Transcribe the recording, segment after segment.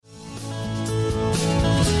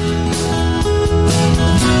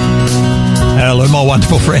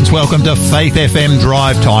wonderful friends. Welcome to Faith FM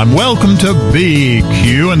Drive Time. Welcome to Big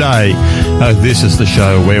Q&A. This is the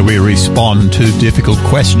show where we respond to difficult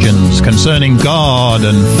questions concerning God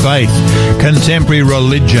and faith, contemporary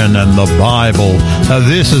religion and the Bible.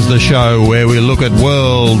 This is the show where we look at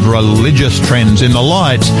world religious trends in the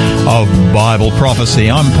light of Bible prophecy.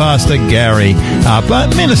 I'm Pastor Garry,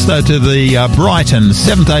 minister to the Brighton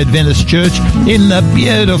Seventh-day Adventist Church in the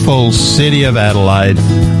beautiful city of Adelaide.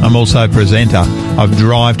 I'm also presenter of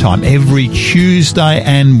Drive Time every Tuesday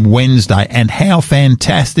and Wednesday, and how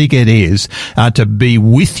fantastic it is to be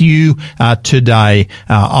with you today.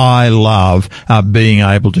 I love being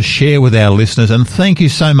able to share with our listeners, and thank you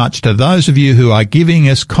so much to those of you who are giving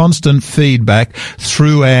us constant feedback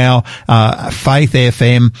through our Faith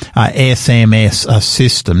FM SMS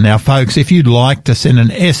system. Now, folks, if you'd like to send an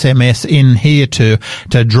SMS in here to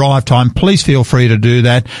Drive Time, please feel free to do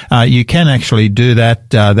that. You can actually do that.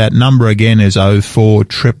 That number again is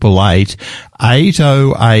 0488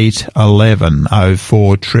 808 11,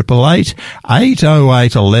 0488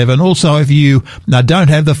 808 11. Also, if you don't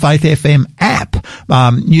have the Faith FM app,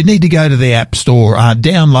 you need to go to the App Store,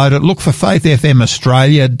 download it, look for Faith FM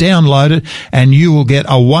Australia, download it, and you will get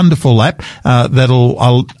a wonderful app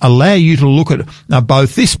that'll allow you to look at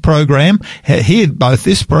both this program, hear both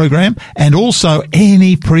this program, and also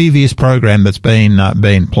any previous program that's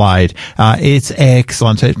been played. It's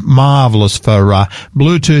excellent. It's marvelous for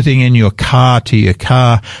Bluetoothing in your car to your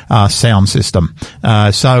car sound system.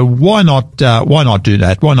 So why not do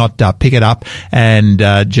that? Why not pick it up and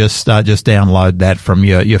just download that from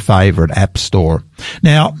your favorite app store?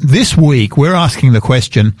 Now, this week we're asking the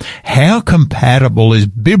question, how compatible is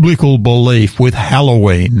biblical belief with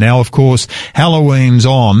Halloween? Now, of course, Halloween's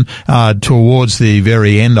on towards the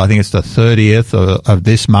very end. I think it's the 30th of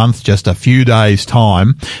this month, just a few days'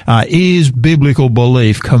 time. Is biblical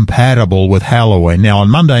belief compatible with Halloween? Now, on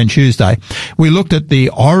Monday and Tuesday, we looked at the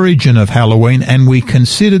origin of Halloween, and we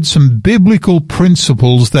considered some biblical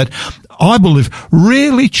principles that I believe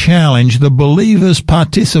really challenge the believer's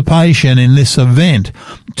participation in this event.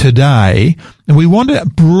 Today, we want to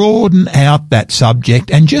broaden out that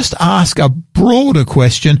subject and just ask a broader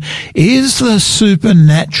question: is the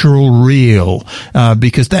supernatural real?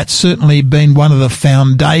 Because that's certainly been one of the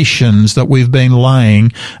foundations that we've been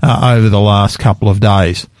laying over the last couple of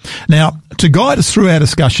days. Now, to guide us through our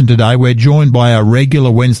discussion today, we're joined by our regular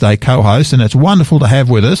Wednesday co-host, and it's wonderful to have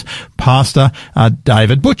with us Pastor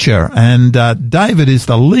David Butcher. And David is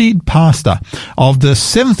the lead pastor of the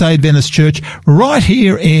Seventh-day Adventist Church right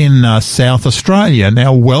here in South Australia.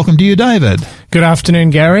 Now, welcome to you, David. Good afternoon,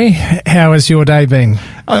 Garry. How has your day been?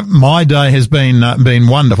 My day has been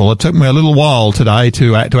wonderful. It took me a little while today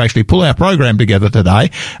to actually pull our program together today.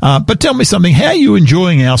 But tell me something. How are you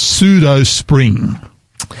enjoying our pseudo spring?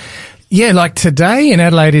 Yeah, like today in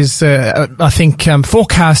Adelaide is, I think,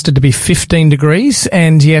 forecasted to be 15 degrees,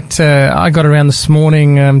 and yet I got around this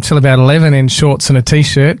morning till about 11 in shorts and a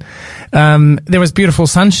T-shirt. There was beautiful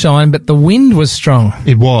sunshine, but the wind was strong.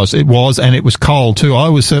 It was, and it was cold too. I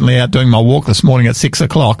was certainly out doing my walk this morning at 6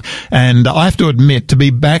 o'clock, and I have to admit, to be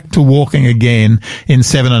back to walking again in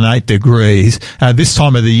 7 and 8 degrees this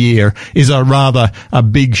time of the year is a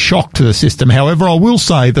big shock to the system. However, I will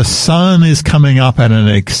say the sun is coming up at an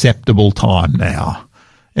acceptable time now.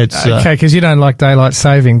 It's okay, because you don't like daylight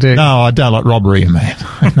saving, do you? No, I don't like robbery, man.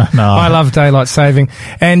 No, I love daylight saving.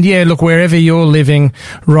 And yeah, look, wherever you're living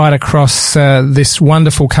right across this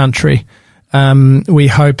wonderful country, we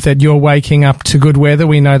hope that you're waking up to good weather.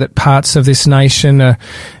 We know that parts of this nation are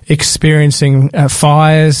experiencing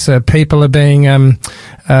fires. People are being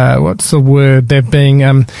they're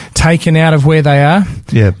being taken out of where they are,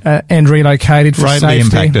 and relocated for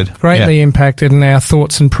safety. Greatly impacted, and our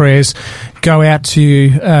thoughts and prayers go out to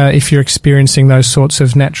you if you're experiencing those sorts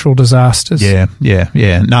of natural disasters. Yeah.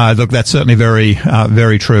 No, look, that's certainly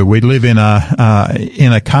very true. We live in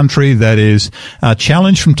a country that is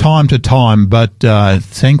challenged from time to time, but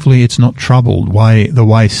thankfully it's not troubled the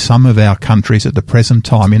way some of our countries at the present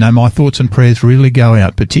time. You know, my thoughts and prayers really go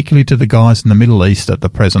out, particularly to the guys in the Middle East at the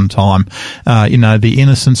present time. The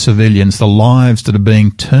innocent civilians, the lives that are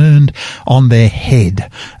being turned on their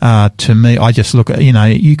head. To me, I just look at,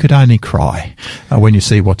 you could only cry when you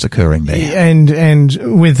see what's occurring there.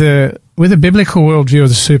 And with a biblical worldview of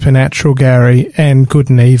the supernatural, Garry, and good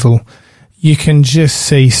and evil, you can just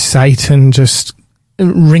see Satan just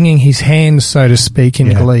wringing his hands, so to speak,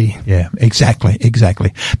 in glee. Yeah, exactly.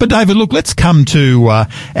 But David, look, let's come to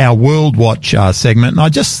our World Watch segment. And I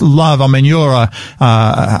just love, you're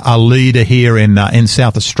a leader here in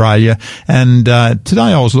South Australia. And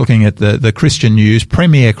today I was looking at the Christian News,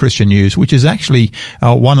 Premier Christian News, which is actually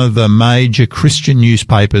one of the major Christian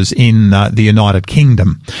newspapers in the United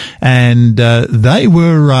Kingdom. And they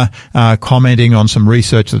were commenting on some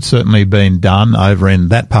research that's certainly been done over in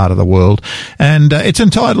that part of the world. And it's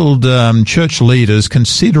entitled Church Leaders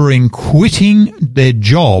Considering Quitting Their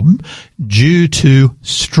Job Due to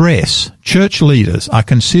Stress. Church leaders are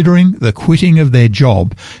considering the quitting of their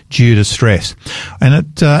job due to stress. And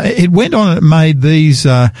it went on and it made these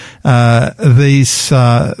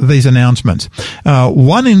announcements.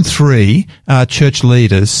 1 in 3 church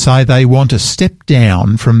leaders say they want to step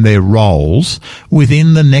down from their roles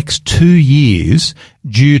within the next 2 years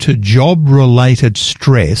due to job-related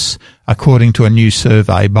stress, according to a new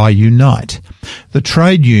survey by Unite. The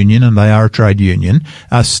trade union, and they are a trade union,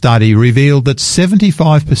 a study revealed that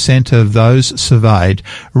 75% of those surveyed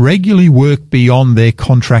regularly work beyond their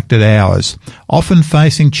contracted hours, often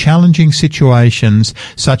facing challenging situations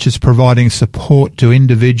such as providing support to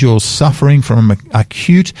individuals suffering from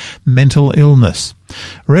acute mental illness.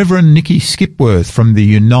 Reverend Nikki Skipworth from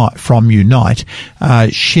Unite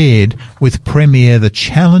shared with Premier the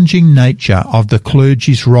challenging nature of the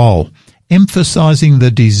clergy's role, emphasising their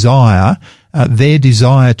desire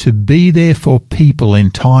to be there for people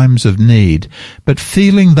in times of need, but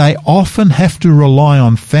feeling they often have to rely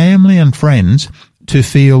on family and friends to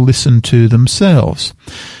feel listened to themselves.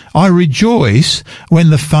 I rejoice when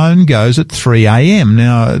the phone goes at 3 a.m.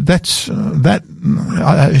 Now,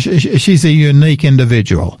 she's a unique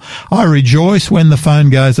individual. I rejoice when the phone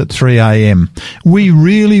goes at 3 a.m. We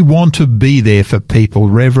really want to be there for people,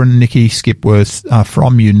 Reverend Nikki Skipworth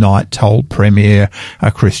from Unite told Premier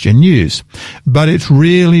Christian News. But it's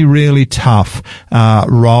really, really tough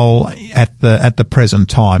role at the present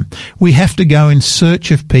time. We have to go in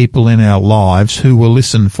search of people in our lives who will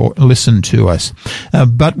listen to us.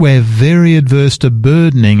 But we're very adverse to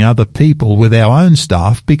burdening other people with our own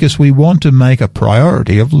stuff because we want to make a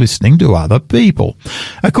priority of listening to other people.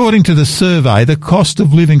 According to the survey, the cost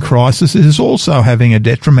of living crisis is also having a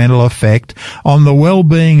detrimental effect on the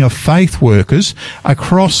well-being of faith workers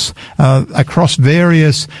across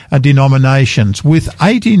various denominations, with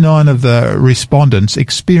 89 of the respondents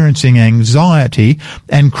experiencing anxiety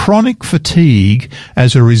and chronic fatigue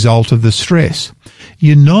as a result of the stress.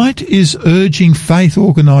 Unite is urging faith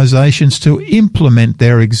organisations to implement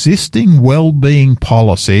their existing well-being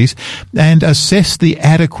policies and assess the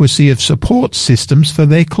adequacy of support systems for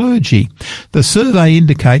their clergy. The survey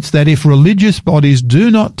indicates that if religious bodies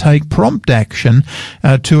do not take prompt action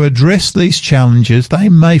to address these challenges, they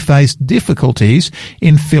may face difficulties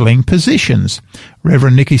in filling positions.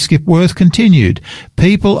 Reverend Nikki Skipworth continued,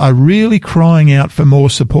 people are really crying out for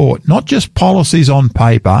more support, not just policies on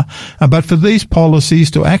paper, but for these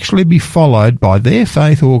policies to actually be followed by their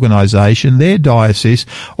faith organisation, their diocese,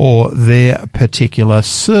 or their particular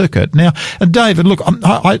circuit. Now, David, look,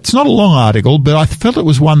 it's not a long article, but I felt it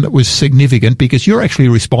was one that was significant because you're actually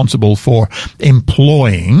responsible for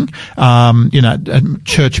employing,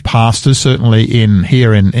 church pastors, certainly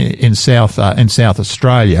in South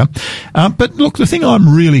Australia. But look, the thing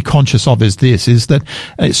I'm really conscious of is that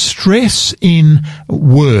stress in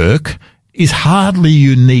work is hardly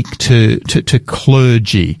unique to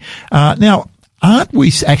clergy. Now, aren't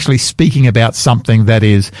we actually speaking about something that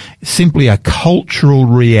is simply a cultural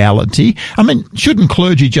reality? Shouldn't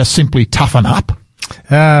clergy just simply toughen up?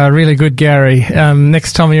 Really good, Gary.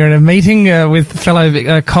 Next time you're in a meeting with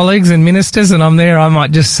fellow colleagues and ministers and I'm there, I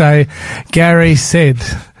might just say, Gary said.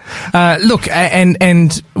 Look,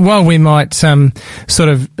 and while we might sort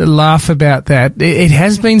of laugh about that, it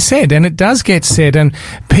has been said, and it does get said, and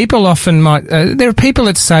people often might, there are people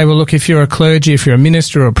that say, well, look, if you're a clergy, if you're a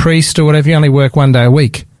minister or a priest or whatever, you only work 1 day a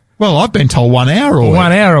week. Well, I've been told 1 hour a week.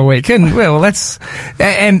 1 hour a week, and well, that's,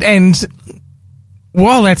 and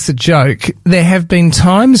while that's a joke, there have been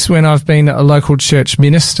times when I've been a local church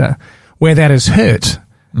minister where that has hurt.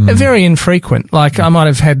 Very infrequent. Like I might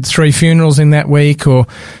have had 3 funerals in that week or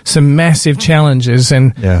some massive challenges.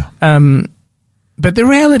 And, but the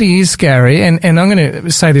reality is, Gary, and I'm going to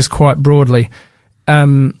say this quite broadly,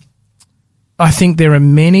 I think there are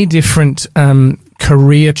many different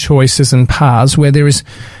career choices and paths where there is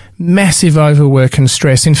massive overwork and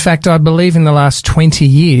stress. In fact, I believe in the last 20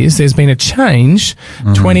 years, there's been a change,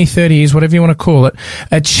 20, 30 years, whatever you want to call it,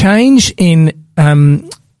 a change in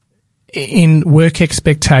work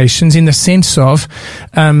expectations in the sense of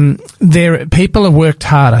people have worked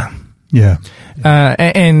harder. Yeah.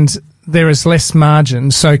 And there is less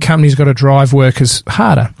margin, so companies got to drive workers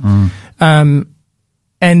harder.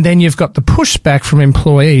 And then you've got the pushback from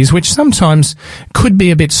employees, which sometimes could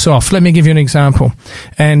be a bit soft. Let me give you an example.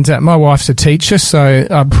 And my wife's a teacher, so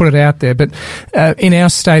I put it out there. But in our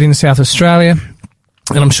state in South Australia,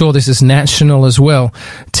 and I'm sure this is national as well,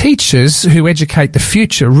 teachers who educate the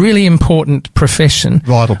future, really important profession,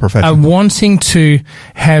 vital profession, are wanting to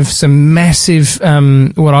have some massive,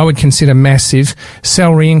 what I would consider massive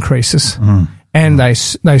salary increases. And they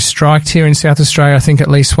striked here in South Australia, I think, at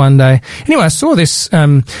least one day. Anyway, I saw this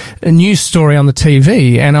news story on the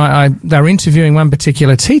TV, and they were interviewing one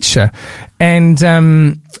particular teacher, and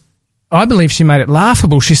I believe she made it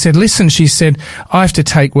laughable. She said, listen, she said, I have to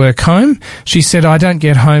take work home. She said, I don't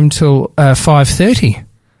get home till 5:30.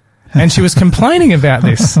 And she was complaining about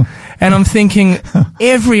this. And I'm thinking,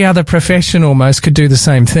 every other profession almost could do the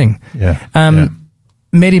same thing.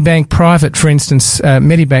 Medibank Private, for instance,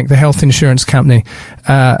 Medibank, the health insurance company,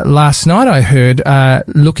 last night I heard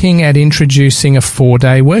looking at introducing a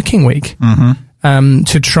 4-day working week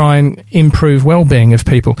to try and improve well-being of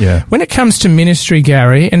people. Yeah. When it comes to ministry,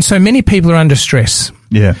 Gary, and so many people are under stress.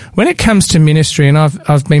 Yeah. When it comes to ministry, and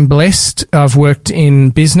I've been blessed, I've worked in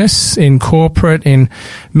business, in corporate, in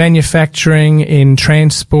manufacturing, in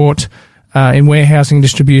transport, in warehousing,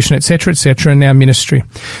 distribution, et cetera, and now ministry.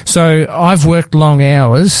 So I've worked long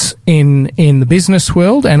hours in the business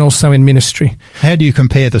world and also in ministry. How do you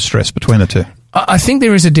compare the stress between the two? I think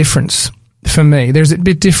there is a difference for me. There's a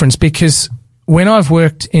bit difference because when I've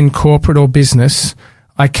worked in corporate or business,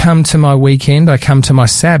 I come to my weekend, I come to my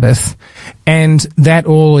Sabbath, and that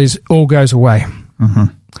all goes away.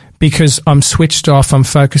 Because I'm switched off, I'm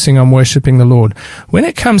focusing on worshipping the Lord. When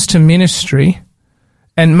it comes to ministry,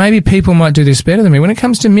 and maybe people might do this better than me. When it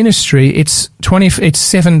comes to ministry, it's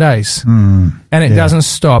 7 days, and it doesn't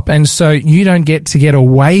stop. And so you don't get to get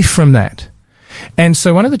away from that. And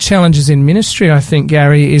so one of the challenges in ministry, I think,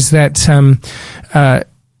 Gary, is that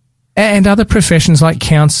and other professions like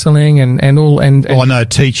counselling and I know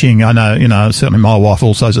teaching. I know, certainly my wife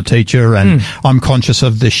also is a teacher, and I'm conscious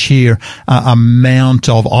of the sheer amount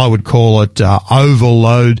of, I would call it,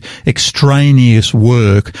 overload, extraneous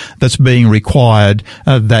work that's being required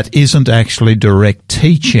that isn't actually direct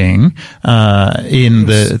teaching in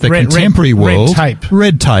the contemporary world.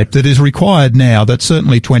 Red tape that is required now that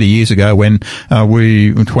certainly 20 years ago when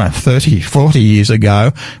 30, 40 years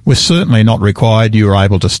ago was certainly not required. You were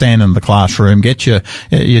able to stand in the classroom, get your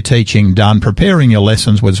teaching done. Preparing your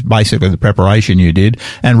lessons was basically the preparation you did,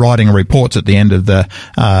 and writing reports at the end of the.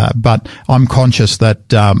 But I'm conscious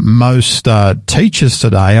that most teachers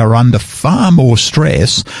today are under far more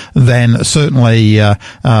stress than certainly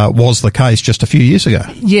was the case just a few years ago.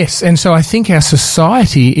 Yes, and so I think our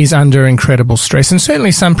society is under incredible stress, and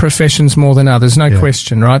certainly some professions more than others, no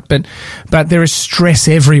question, right? But there is stress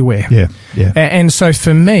everywhere. Yeah. And so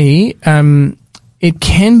for me, it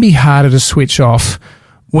can be harder to switch off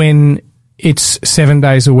when it's 7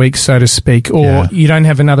 days a week, so to speak, or you don't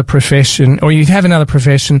have another profession, or you have another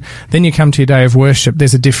profession, then you come to your day of worship.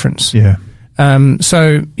 There's a difference. I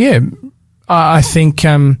think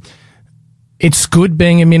it's good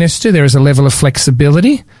being a minister. There is a level of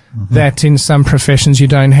flexibility that in some professions you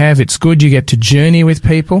don't have. It's good you get to journey with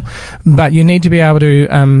people, but you need to be able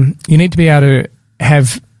to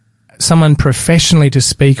have someone professionally to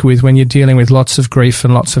speak with when you're dealing with lots of grief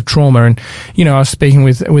and lots of trauma. And, I was speaking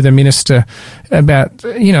with a minister about,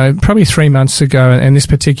 probably 3 months ago, and this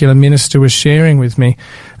particular minister was sharing with me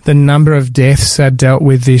the number of deaths they'd dealt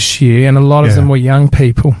with this year, and a lot of them were young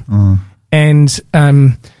people. And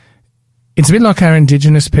it's a bit like our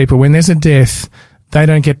Indigenous people. When there's a death, they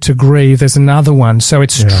don't get to grieve. There's another one. So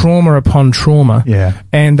it's trauma upon trauma.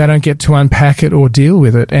 And they don't get to unpack it or deal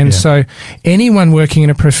with it. And so anyone working in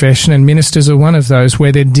a profession, and ministers are one of those,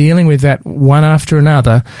 where they're dealing with that one after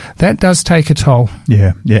another, that does take a toll.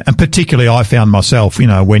 Yeah. And particularly I found myself,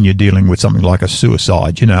 when you're dealing with something like a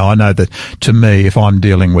suicide, I know that to me, if I'm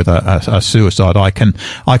dealing with a suicide, I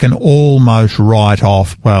can almost write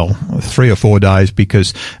off, 3 or 4 days,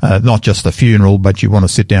 because not just the funeral, but you want to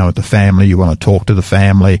sit down with the family, you want to talk to the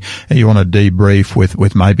family, you want to debrief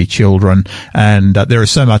with maybe children, and there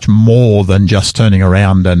is so much more than just turning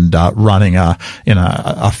around and running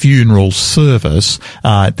a funeral service.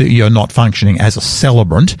 You're not functioning as a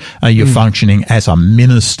celebrant, you're functioning as a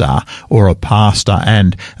minister or a pastor,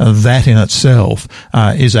 and that in itself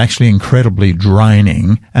is actually incredibly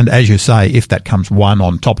draining. And as you say, if that comes one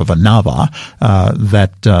on top of another,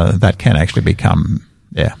 that can actually become.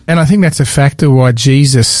 Yeah. And I think that's a factor why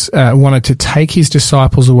Jesus wanted to take his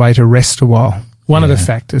disciples away to rest a while. One of the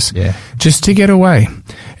factors. Yeah. Just to get away.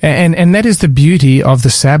 And that is the beauty of the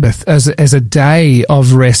Sabbath as a day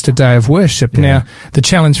of rest, a day of worship. Yeah. Now, the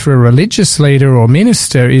challenge for a religious leader or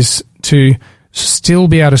minister is to still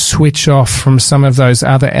be able to switch off from some of those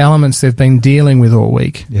other elements they've been dealing with all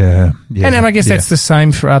week. Yeah. And I guess that's the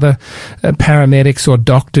same for other paramedics or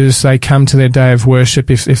doctors. They come to their day of worship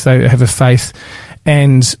if they have a faith,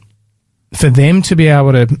 and for them to be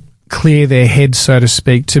able to clear their head, so to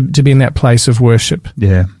speak, to be in that place of worship.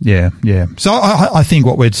 Yeah. So I think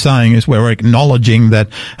what we're saying is we're acknowledging that,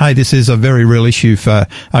 hey, this is a very real issue for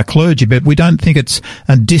clergy, but we don't think it's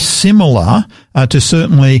dissimilar to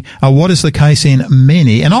certainly what is the case in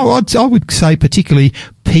many, and I would say particularly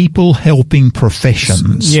people helping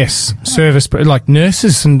professions. Yes, service, like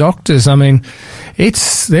nurses and doctors. I mean,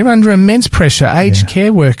 they're under immense pressure. Aged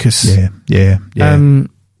care workers. Yeah.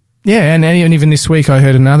 And even this week I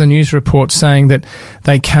heard another news report saying that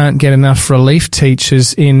they can't get enough relief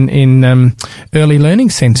teachers in early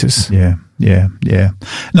learning centres. Yeah.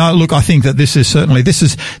 No, look, I think that this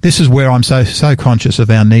is where I'm so conscious of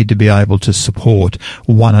our need to be able to support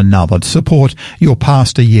one another, to support your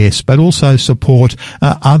pastor, yes, but also support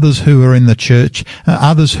others who are in the church,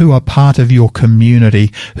 others who are part of your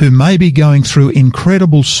community, who may be going through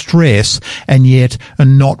incredible stress and yet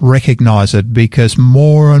not recognize it, because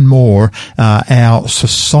more and more our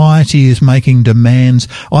society is making demands,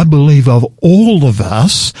 I believe, of all of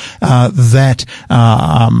us that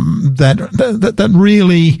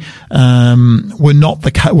really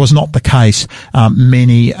was not the case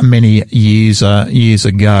many years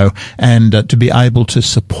ago, and to be able to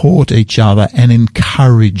support each other and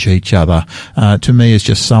encourage each other to me is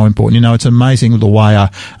just so important. You know, it's amazing the way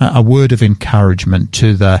a word of encouragement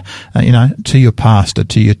to to your pastor,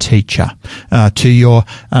 to your teacher, to your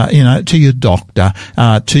doctor,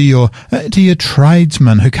 to your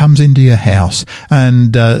tradesman who comes into your house,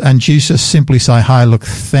 and you just simply say, hey, look,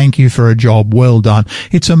 thank you for a job well done.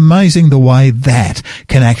 It's amazing the way that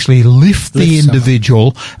can actually lift the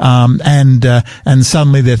individual, and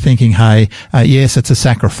suddenly they're thinking, hey, yes, it's a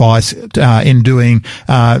sacrifice in doing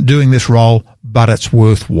this role, but it's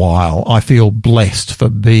worthwhile. I feel blessed for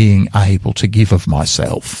being able to give of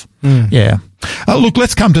myself. Yeah. Look,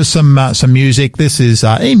 let's come to some music. This is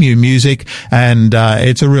Emu music, and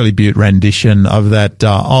it's a really beaut rendition of that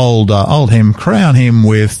old hymn, "Crown Him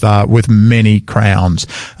with Many Crowns."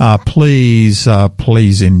 Please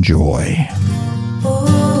enjoy.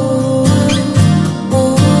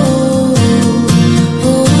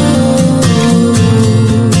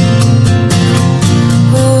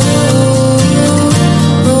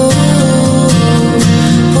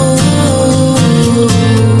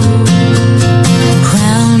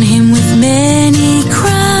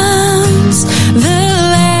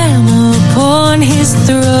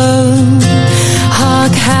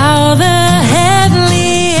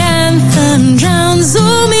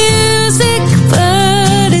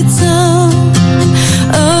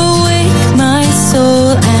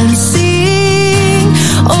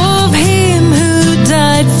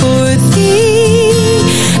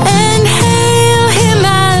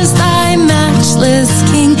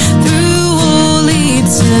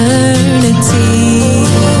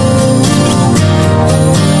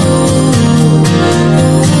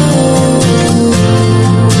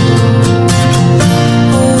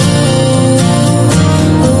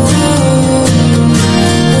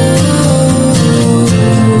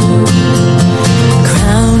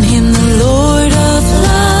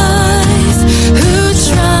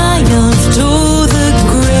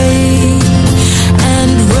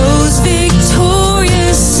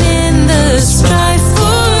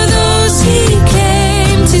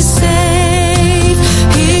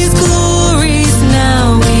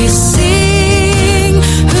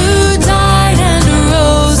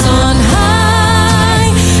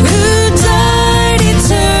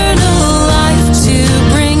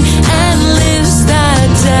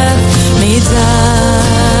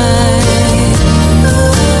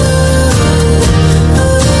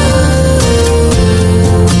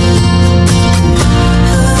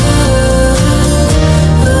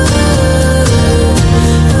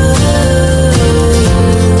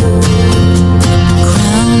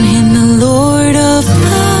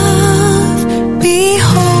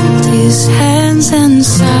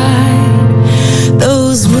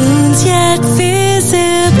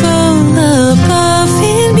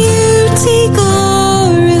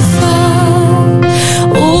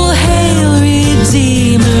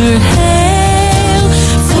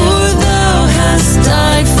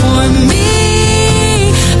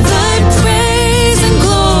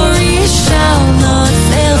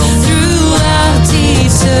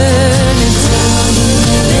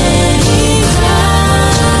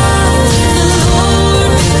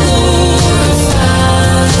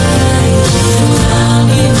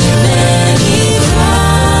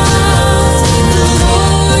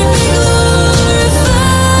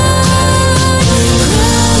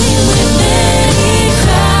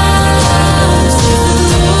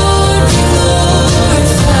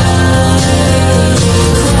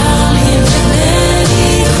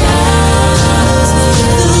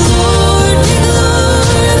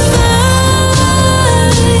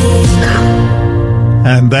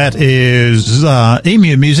 And that is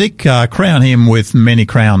Emu Music, Crown Him with Many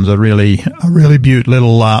Crowns, a really beaut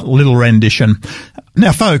little rendition.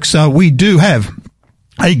 Now, folks, we do have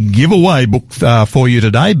a giveaway book for you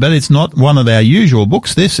today, but it's not one of our usual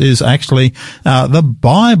books. This is actually the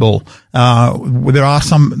Bible. There are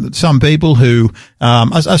some people who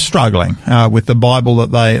are struggling with the Bible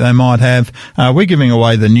that they might have. We're giving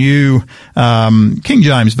away the new King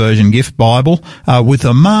James Version Gift Bible with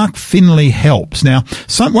the Mark Finley helps. Now,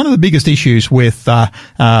 one of the biggest issues with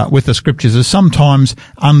the scriptures is sometimes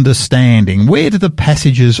understanding. Where do the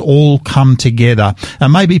passages all come together?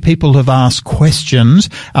 Maybe people have asked questions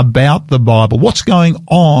about the Bible. What's going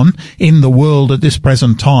on in the world at this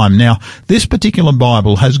present time? Now, this particular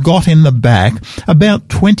Bible has got in the back about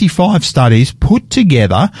 25 studies put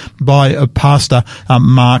together by Pastor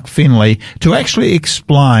Mark Finley to actually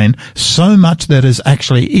explain so much that is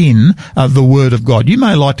actually in the Word of God. You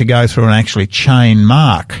may like to go through and actually chain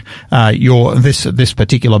mark this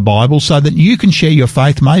particular Bible so that you can share your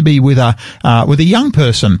faith maybe with a young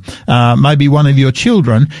person, maybe one of your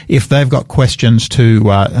children, if they've got questions to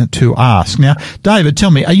ask. Now, David, tell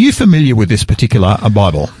me, are you familiar with this particular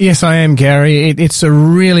Bible? Yes, I am, Gary. It's a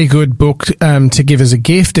really good book to give as a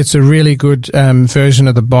gift. It's a really good version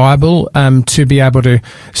of the Bible to be able to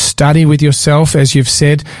study with yourself, as you've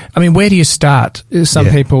said. I mean, where do you start? Some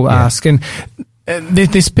people ask. And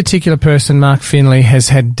this particular person, Mark Finley, has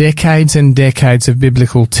had decades and decades of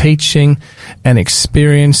biblical teaching and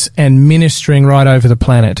experience and ministering right over the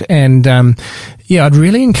planet. And I'd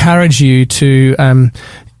really encourage you to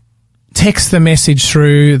text the message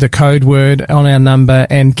through the code word on our number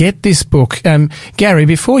and get this book. Gary,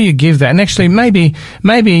 before you give that, and actually maybe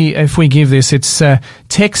if we give this, it's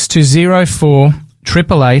text to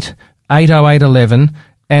 048888 80811,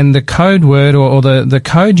 and the code word or the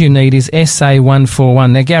code you need is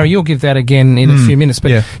SA141. Now, Gary, you'll give that again in a few minutes,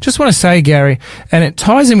 but just want to say, Gary, and it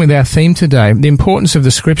ties in with our theme today, the importance of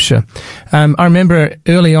the Scripture. I remember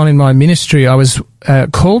early on in my ministry, I was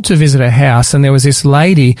called to visit a house, and there was this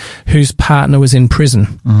lady whose partner was in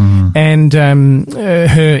prison. And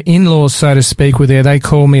her in-laws, so to speak, were there. They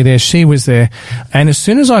called me there. She was there. And as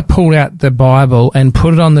soon as I pulled out the Bible and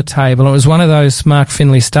put it on the table, it was one of those Mark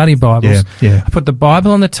Finley study Bibles. I put the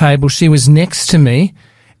Bible on the table. She was next to me,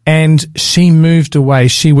 and she moved away.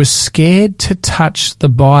 She was scared to touch the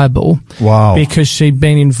Bible because she'd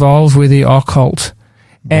been involved with the occult.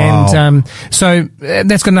 And so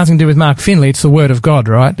that's got nothing to do with Mark Finley. It's the Word of God,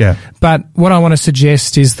 right? Yeah. But what I want to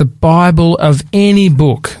suggest is the Bible of any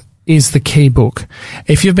book is the key book.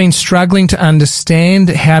 If you've been struggling to understand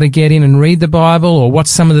how to get in and read the Bible or what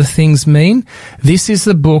some of the things mean, this is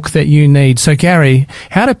the book that you need. So, Gary,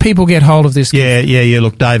 how do people get hold of this? Yeah.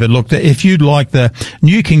 Look, David, if you'd like the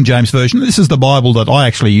New King James Version, this is the Bible that I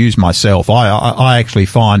actually use myself. I actually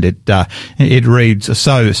find it reads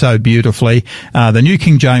so beautifully. The New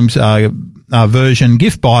King James version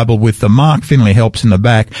Gift Bible with the Mark Finley helps in the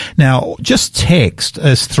back. Now, just text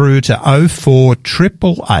us through to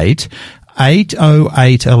 048888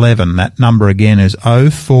 80811. That number again is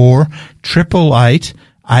 048888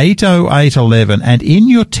 80811, and in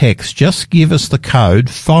your text, just give us the code,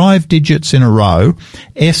 5 digits in a row,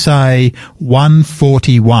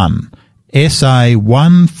 SA141.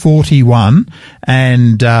 SA141,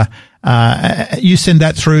 and you send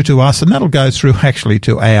that through to us, and that'll go through actually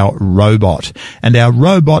to our robot, and our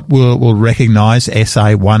robot will recognize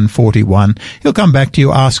SA141. He'll come back to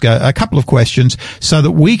you, ask a couple of questions so that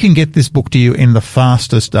we can get this book to you in the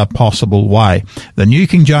fastest possible way. The New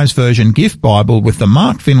King James Version Gift Bible with the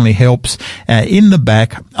Mark Finley helps in the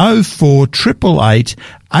back, 048888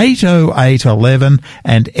 80811,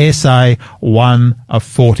 and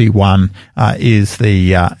SA141 is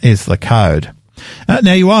the code.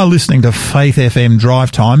 Now, you are listening to Faith FM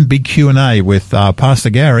Drive Time, big Q&A with Pastor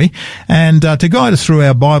Garry, and to guide us through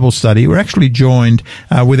our Bible study, we're actually joined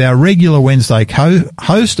with our regular Wednesday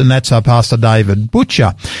co-host, and that's Pastor David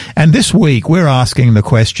Butcher. And this week, we're asking the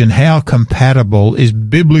question, how compatible is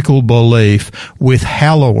biblical belief with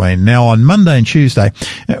Halloween? Now, on Monday and Tuesday,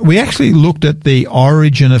 we actually looked at the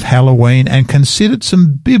origin of Halloween and considered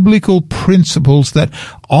some biblical principles that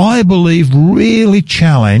I believe really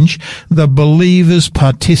challenge the believer's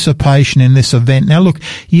participation in this event. Now look,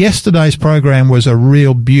 yesterday's program was a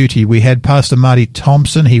real beauty. We had Pastor Marty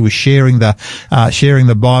Thompson. He was sharing the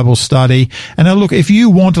Bible study. And now look, if you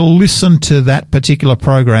want to listen to that particular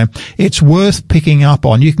program, it's worth picking up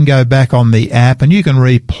on. You can go back on the app and you can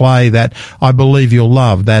replay that. I believe you'll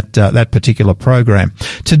love that particular program.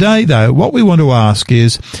 Today though, what we want to ask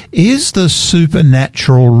is the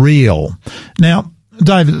supernatural real? Now,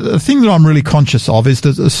 David, the thing that I'm really conscious of is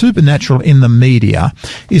that the supernatural in the media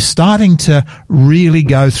is starting to really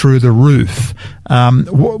go through the roof.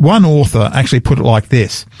 One author actually put it like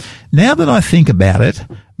this: now that I think about it,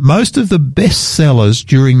 most of the best sellers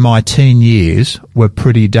during my teen years were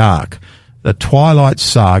pretty dark. The Twilight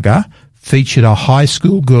Saga featured a high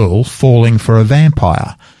school girl falling for a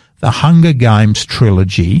vampire. The Hunger Games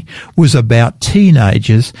trilogy was about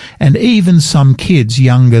teenagers and even some kids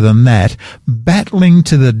younger than that battling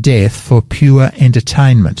to the death for pure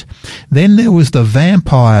entertainment. Then there was the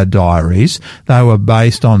Vampire Diaries. They were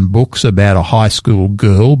based on books about a high school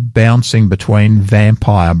girl bouncing between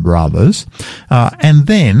vampire brothers. And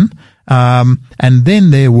then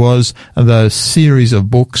there was the series of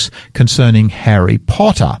books concerning Harry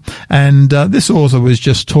Potter, and this author was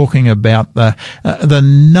just talking about the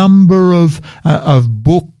number of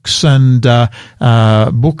books and videos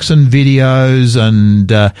and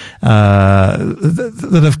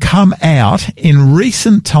that have come out in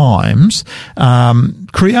recent times,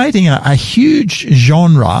 creating a huge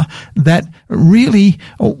genre that really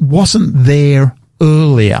wasn't there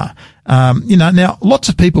earlier. Now lots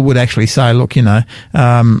of people would actually say, look, no,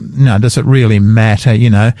 does it really matter?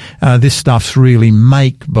 This stuff's really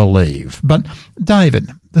make believe. But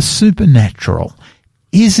David, the supernatural,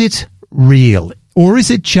 is it real or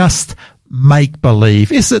is it just make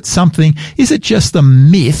believe? Is it just a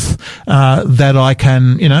myth, that I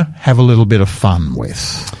can, have a little bit of fun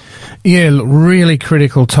with? Yeah, really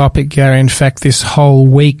critical topic, Gary. In fact, this whole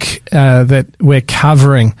week, that we're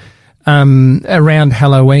covering around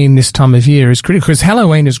Halloween this time of year is critical because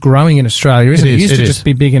Halloween is growing in Australia, isn't it? It used to just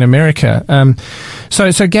be big in America.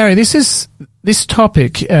 So Gary, this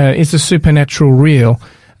topic, is the supernatural real?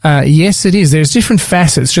 Yes, it is. There's different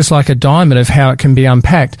facets, just like a diamond, of how it can be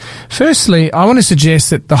unpacked. Firstly, I want to suggest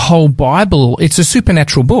that the whole Bible, it's a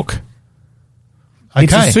supernatural book. Okay.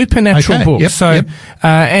 It's a supernatural book. Yep, so, yep.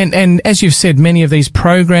 And as you've said, many of these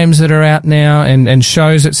programs that are out now and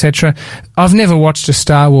shows, etc. I've never watched a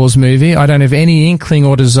Star Wars movie. I don't have any inkling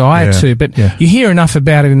or desire to, but you hear enough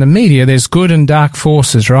about it in the media. There's good and dark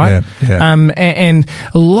forces, right? Yeah. And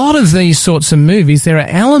a lot of these sorts of movies, there are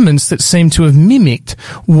elements that seem to have mimicked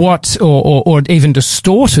what, or even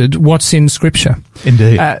distorted what's in Scripture.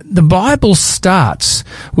 Indeed. The Bible starts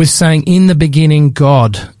with saying, in the beginning,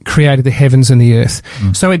 God created the heavens and the earth.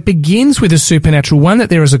 So it begins with a supernatural one, that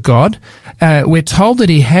there is a God. We're told that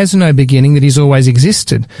he has no beginning, that he's always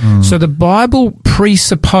existed. So the Bible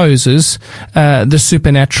presupposes the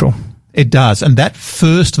supernatural. It does. And that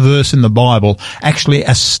first verse in the Bible actually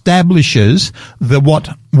establishes what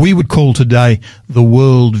we would call today the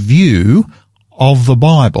worldview of the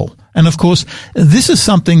Bible. And of course, this is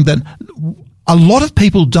something that a lot of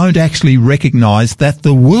people don't actually recognize, that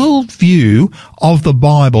the worldview of the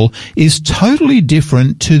Bible is totally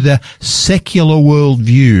different to the secular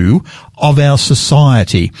worldview of our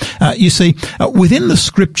society. You see, within the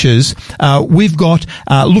Scriptures, we've got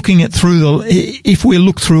looking at if we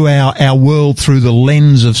look through our world through the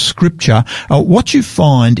lens of Scripture, what you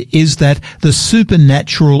find is that the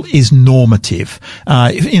supernatural is normative.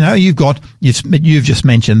 You've just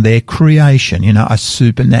mentioned their creation, a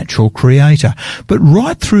supernatural creator. But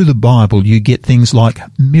right through the Bible, you get things like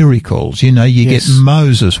miracles. You get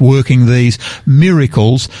Moses working these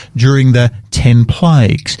miracles during the 10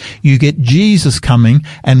 plagues. You get Jesus coming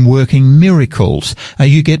and working miracles.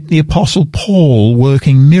 You get the Apostle Paul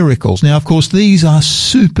working miracles. Now, of course, these are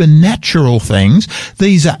supernatural things.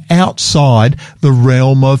 These are outside the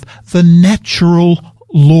realm of the natural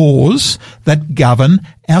laws that govern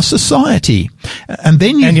our society.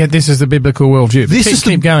 And yet this is the biblical worldview.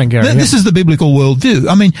 Keep going, Gary. This is the biblical worldview.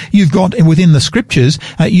 I mean, you've got within the Scriptures,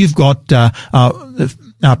 you've got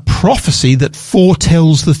prophecy that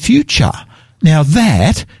foretells the future. Now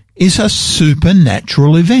that is a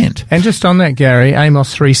supernatural event. And just on that, Gary,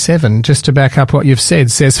 Amos 3:7, just to back up what you've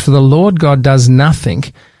said, says, "For the Lord God does nothing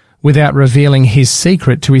without revealing his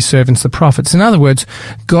secret to his servants, the prophets." In other words,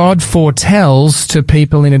 God foretells to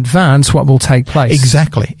people in advance what will take place.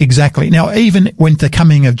 Exactly. Now, even when the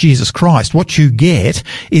coming of Jesus Christ, what you get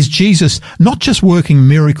is Jesus not just working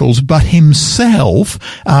miracles, but himself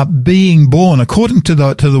being born, according to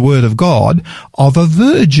the Word of God, of a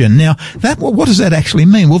virgin. Now, what does that actually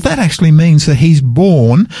mean? Well, that actually means that he's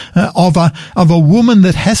born of a woman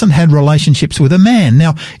that hasn't had relationships with a man.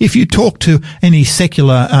 Now, if you talk to any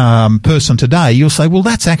secular person today, you'll say, well,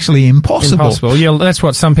 that's actually impossible. Yeah, that's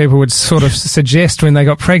what some people would sort of suggest when they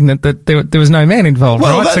got pregnant, that there was no man involved,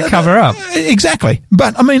 right? To cover up. Exactly.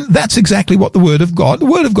 But, I mean, that's exactly what the Word of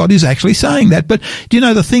God is actually saying that. But, do you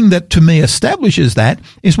know, the thing that to me establishes that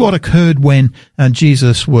is what occurred when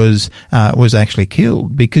Jesus was actually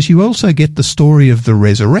killed, because you also get the story of the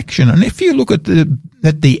resurrection. And if you look at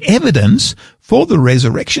the evidence for the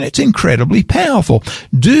resurrection, it's incredibly powerful.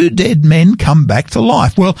 Do dead men come back to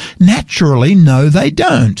life? Well, naturally, no, they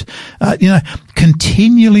don't.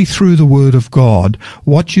 Continually through the Word of God,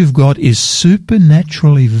 what you've got is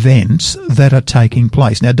supernatural events that are taking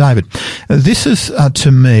place. Now, David, this is,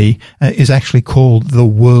 to me, is actually called the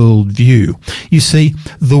worldview. You see,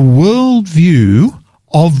 the worldview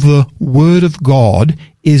of the Word of God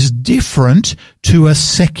is different to a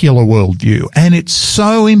secular worldview. And it's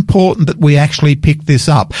so important that we actually pick this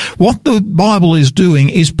up. What the Bible is doing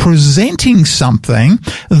is presenting something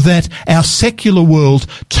that our secular world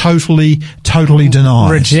totally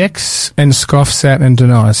denies. Rejects and scoffs at and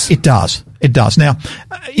denies. It does. It does. Now,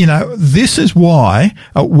 this is why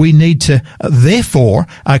we need to, therefore,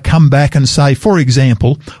 come back and say, for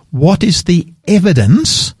example, what is the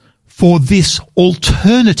evidence for this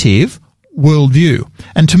alternative worldview?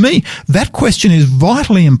 And to me, that question is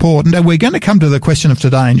vitally important, and we're going to come to the question of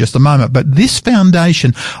today in just a moment. But this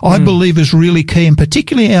foundation, I believe, is really key, and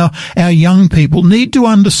particularly our young people need to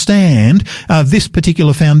understand this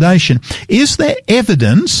particular foundation. Is there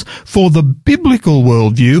evidence for the biblical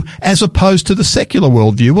worldview as opposed to the secular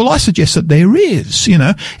worldview? Well, I suggest that there is.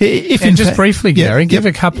 Briefly, Gary, give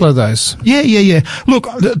a couple of those. Yeah. Look,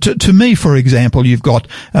 to me, for example, you've got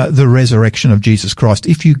the resurrection of Jesus Christ.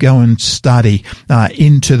 If you go and study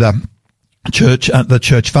into the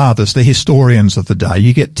church fathers, the historians of the day,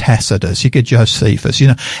 you get Tacitus, you get Josephus,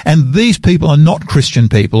 and these people are not Christian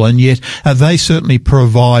people, and yet they certainly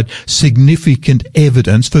provide significant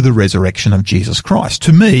evidence for the resurrection of Jesus Christ.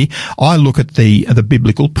 To me, I look at the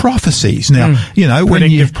biblical prophecies. Now,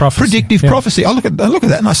 predictive prophecy. I look at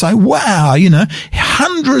that and I say, wow,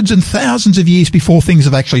 hundreds and thousands of years before things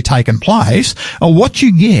have actually taken place, what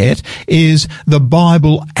you get is the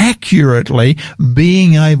Bible accurately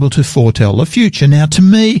being able to foretell the future. Now, to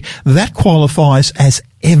me, that qualifies as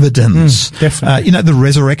evidence. Definitely. The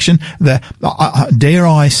resurrection, dare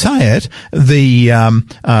I say it,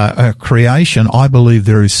 the creation, I believe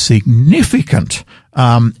there is significant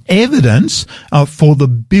evidence for the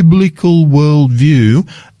biblical worldview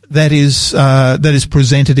that is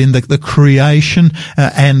presented in the creation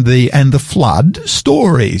and the flood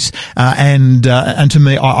stories. And to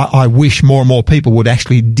me, I wish more and more people would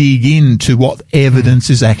actually dig into what evidence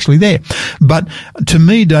is actually there. But to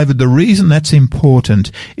me, David, the reason that's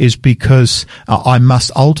important is because I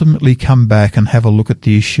must ultimately come back and have a look at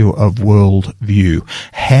the issue of worldview.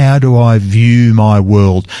 How do I view my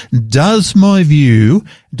world? Does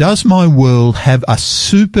my world have a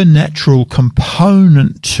supernatural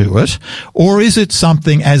component to it, or is it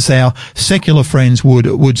something, as our secular friends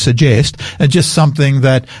would suggest, just something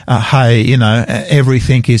that,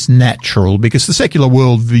 everything is natural? Because the secular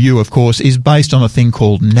worldview, of course, is based on a thing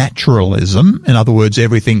called naturalism. In other words,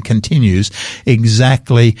 everything continues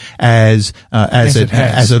exactly as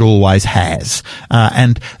it always has.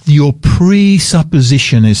 And your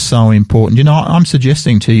presupposition is so important. I'm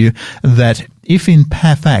suggesting to you that if in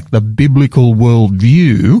fact the biblical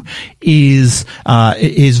worldview is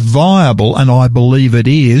viable, and I believe it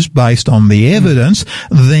is based on the evidence,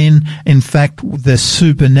 then in fact the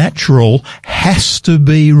supernatural has to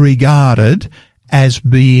be regarded as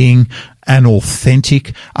being an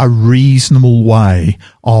authentic, a reasonable way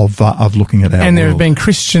of looking at our world. And there have been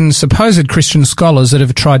supposed Christian scholars that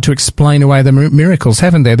have tried to explain away the miracles,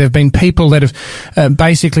 haven't there? There have been people that have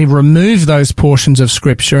basically removed those portions of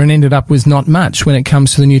Scripture and ended up with not much when it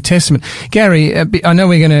comes to the New Testament. Gary, I know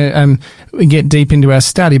we're going to get deep into our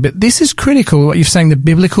study, but this is critical, what you're saying, the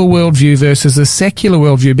biblical worldview versus the secular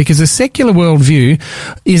worldview, because the secular worldview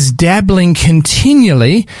is dabbling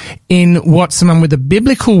continually in what someone with a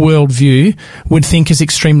biblical worldview would think is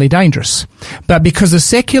extremely dangerous. But because the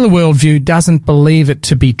secular worldview doesn't believe it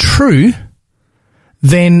to be true,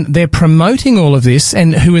 then they're promoting all of this,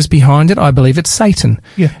 and who is behind it? I believe it's Satan.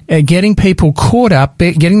 Yeah. Getting people caught up,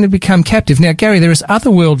 getting them to become captive. Now, Gary, there is other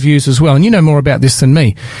worldviews as well, and you know more about this than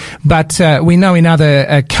me. But we know in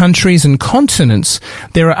other countries and continents,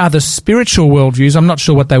 there are other spiritual worldviews, I'm not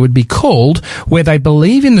sure what they would be called, where they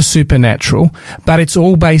believe in the supernatural, but it's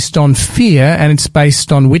all based on fear, and it's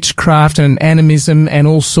based on witchcraft and animism and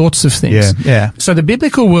all sorts of things. Yeah. So the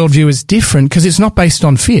biblical worldview is different because it's not based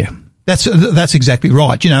on fear. That's exactly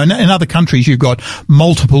right. You know, in other countries you've got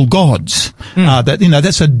multiple gods.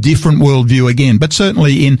 That's a different worldview again. But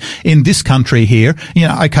certainly in this country here, you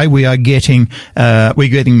know, okay, we're getting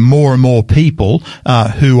more and more people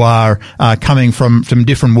who are coming from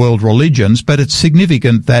different world religions. But it's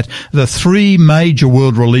significant that the three major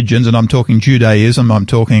world religions, and I'm talking Judaism, I'm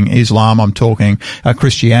talking Islam, I'm talking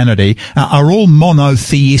Christianity, are all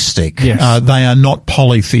monotheistic. Yes. They are not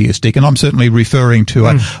polytheistic, and I'm certainly referring to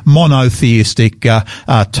a monotheistic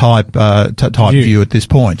type view at this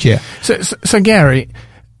point. Yeah. So Garry,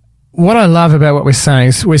 what I love about what we're saying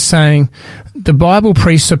is we're saying the Bible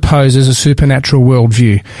presupposes a supernatural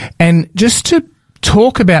worldview, and just to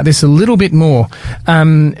talk about this a little bit more,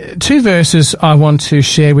 two verses I want to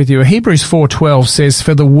share with you. Hebrews 4:12 says,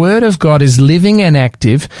 "For the word of God is living and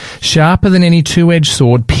active, sharper than any two-edged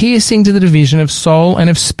sword, piercing to the division of soul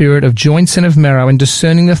and of spirit, of joints and of marrow, and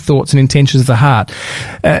discerning the thoughts and intentions of the heart."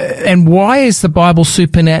 And why is the Bible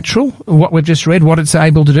supernatural? What we've just read, what it's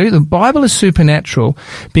able to do. The Bible is supernatural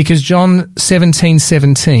because John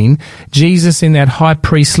 17:17, Jesus in that high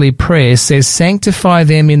priestly prayer says, "Sanctify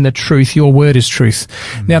them in the truth, your word is truth."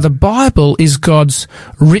 Now, the Bible is God's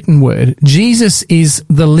written word. Jesus is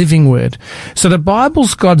the living word. So the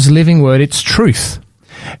Bible's God's living word. It's truth.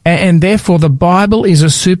 And therefore, the Bible is a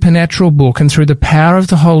supernatural book, and through the power of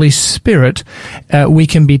the Holy Spirit, we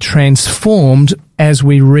can be transformed as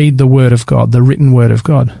we read the Word of God, the written Word of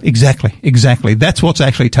God. Exactly. That's what's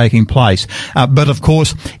actually taking place. But of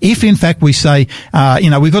course, if in fact we say,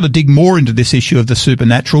 we've got to dig more into this issue of the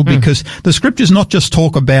supernatural, because the Scriptures not just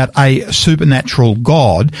talk about a supernatural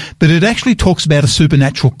God, but it actually talks about a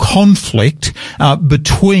supernatural conflict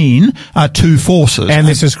between two forces. And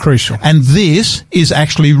this is crucial. And this is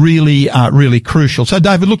actually really crucial. So,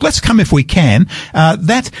 David, look, let's come if we can.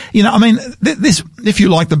 This, if you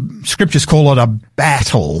like, the Scriptures call it a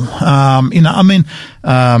battle.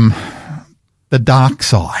 The dark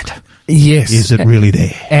side. Yes. Is it really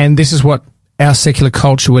there? And this is what our secular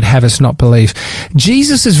culture would have us not believe.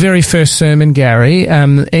 Jesus' very first sermon, Garry,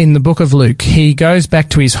 in the book of Luke, he goes back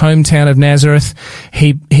to his hometown of Nazareth.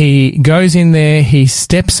 He goes in there, he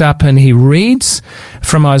steps up and he reads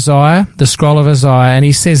from Isaiah, the scroll of Isaiah, and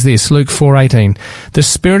he says this, Luke 4:18, "The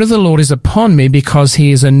Spirit of the Lord is upon me because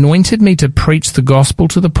he has anointed me to preach the gospel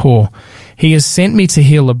to the poor. He has sent me to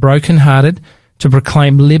heal the brokenhearted, to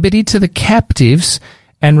proclaim liberty to the captives,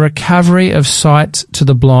 and recovery of sight to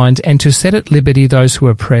the blind, and to set at liberty those who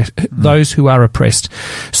are oppressed."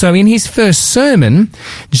 So in his first sermon,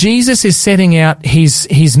 Jesus is setting out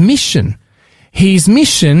his mission. His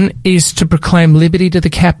mission is to proclaim liberty to the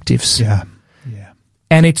captives. Yeah.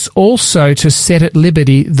 And it's also to set at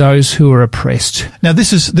liberty those who are oppressed. Now,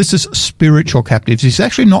 this is spiritual captives. He's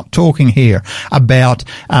actually not talking here about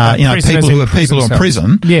people who are in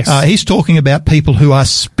prison. Yes, he's talking about people who are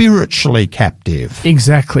spiritually captive.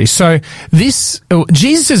 Exactly. So this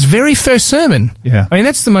Jesus' very first sermon. Yeah. I mean,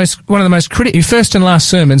 that's one of the most critical. First and last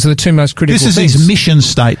sermons are the two most critical. This is things. His mission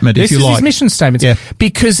statement, if you like. This is his mission statement. Yeah.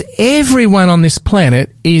 Because everyone on this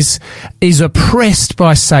planet is oppressed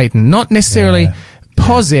by Satan, not necessarily. Yeah.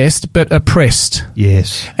 Possessed, but oppressed.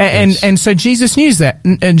 Yes. And so Jesus knew that.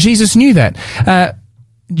 Jesus knew that.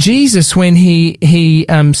 Jesus, when he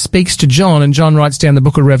speaks to John, and John writes down the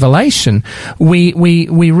book of Revelation, we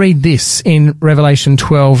read this in Revelation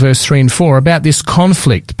 12, verse 3 and 4, about this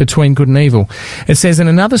conflict between good and evil. It says, "And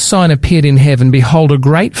another sign appeared in heaven. Behold, a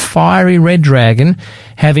great fiery red dragon,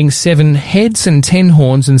 having 7 heads and 10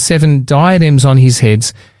 horns, and 7 diadems on his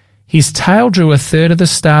heads. His tail drew a third of the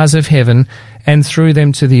stars of heaven, and threw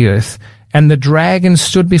them to the earth. And the dragon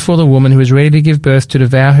stood before the woman who was ready to give birth to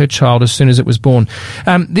devour her child as soon as it was born."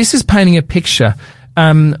 This is painting a picture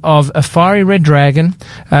of a fiery red dragon.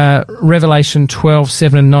 Revelation 12,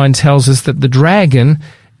 7 and 9 tells us that the dragon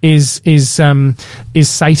is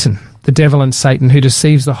Satan, the devil and Satan, who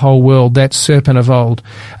deceives the whole world, that serpent of old.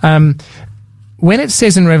 When it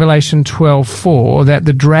says in Revelation 12:4 that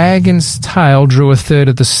the dragon's tail drew a third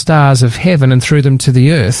of the stars of heaven and threw them to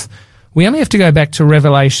the earth, we only have to go back to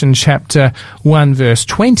Revelation chapter 1, verse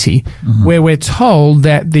 20, where we're told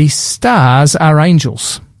that the stars are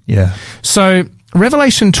angels. Yeah. So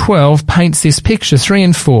Revelation 12 paints this picture, 3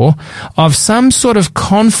 and 4, of some sort of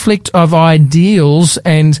conflict of ideals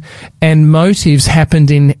and motives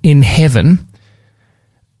happened in heaven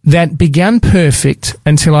that began perfect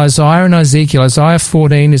until Isaiah and Ezekiel, Isaiah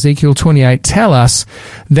 14, Ezekiel 28, tell us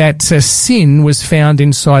that sin was found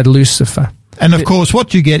inside Lucifer. And of course,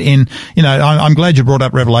 what you get in, I'm glad you brought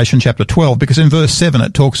up Revelation chapter 12, because in verse 7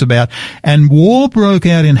 it talks about, and war broke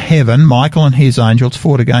out in heaven, Michael and his angels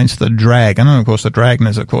fought against the dragon, and of course the dragon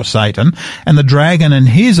is of course Satan, and the dragon and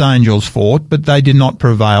his angels fought, but they did not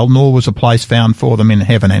prevail, nor was a place found for them in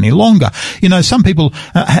heaven any longer. Some people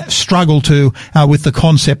struggle with the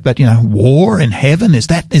concept that, war in heaven, is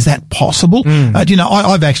that possible?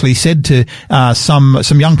 I've actually said to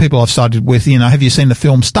some young people I've studied with, have you seen the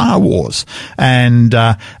film Star Wars? And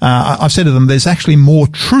I've said to them, there's actually more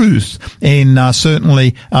truth in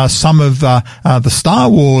certainly some of the Star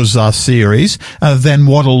Wars series than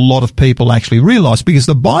what a lot of people actually realise, because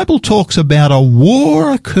the Bible talks about a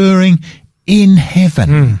war occurring in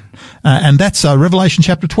heaven. And that's Revelation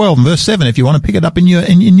chapter 12 and verse 7, if you want to pick it up in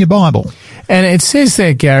your Bible. And it says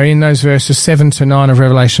there, Gary, in those verses 7 to 9 of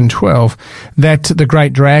Revelation 12, that the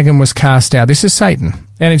great dragon was cast out. This is Satan.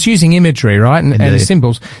 And it's using imagery, right, and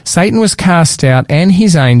symbols. Satan was cast out and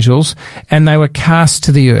his angels, and they were cast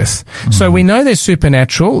to the earth. So we know they're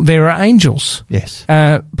supernatural. There are angels. Yes.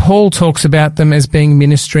 Paul talks about them as being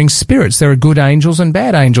ministering spirits. There are good angels and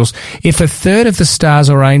bad angels. If a third of the stars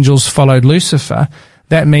or angels followed Lucifer,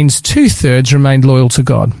 that means 2/3 remained loyal to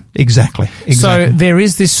God. Exactly. So there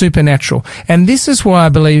is this supernatural. And this is why I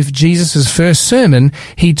believe Jesus' first sermon,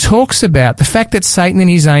 he talks about the fact that Satan and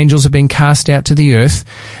his angels have been cast out to the earth.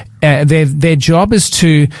 Their job is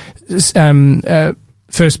to,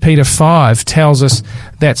 1 Peter 5 tells us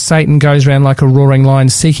that Satan goes around like a roaring lion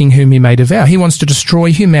seeking whom he may devour. He wants to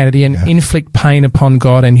destroy humanity and inflict pain upon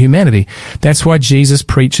God and humanity. That's why Jesus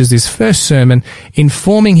preaches this first sermon,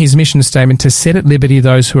 informing his mission statement to set at liberty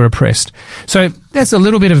those who are oppressed. So that's a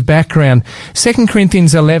little bit of background. 2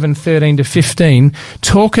 Corinthians 11:13 to 15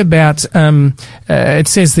 talk about, it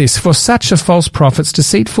says this, for such are false prophets,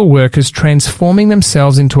 deceitful workers, transforming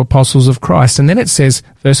themselves into apostles of Christ. And then it says,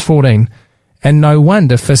 verse 14, and no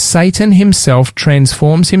wonder, for Satan himself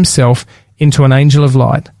transforms himself into an angel of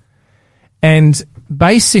light. And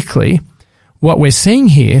basically, what we're seeing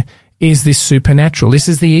here is this supernatural. This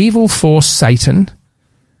is the evil force, Satan,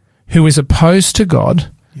 who is opposed to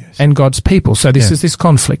God and God's people. So this is this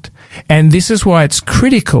conflict. And this is why it's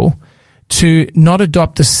critical to not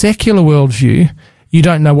adopt the secular worldview. You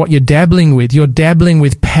don't know what you're dabbling with. You're dabbling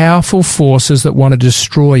with powerful forces that want to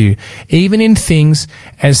destroy you. Even in things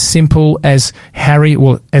as simple as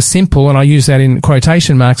as simple, and I use that in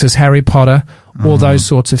quotation marks, as Harry Potter or those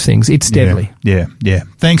sorts of things. It's deadly. Yeah.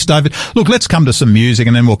 Thanks, David. Look, let's come to some music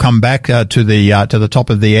and then we'll come back to the top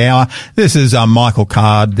of the hour. This is Michael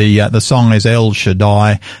Card. The song is El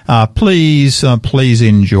Shaddai. Please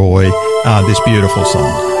enjoy this beautiful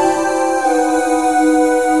song.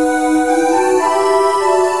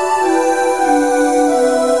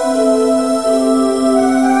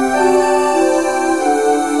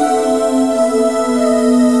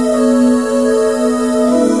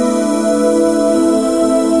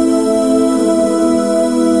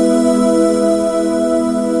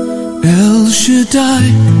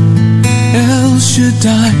 El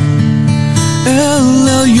Shaddai, El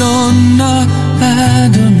Elyon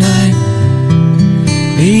Adonai.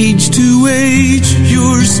 Age to age,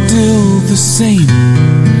 you're still the same,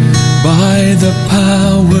 by the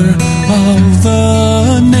power of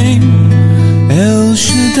the name. El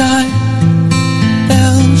Shaddai,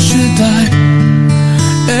 El Shaddai,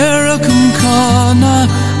 Erakim Kana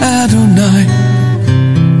Adonai.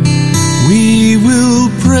 We will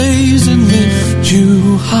praise and lift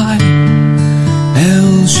you high,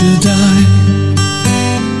 El Shaddai.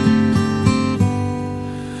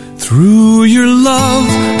 Through your love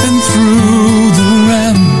and through the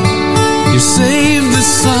Ram, you saved the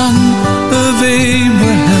son of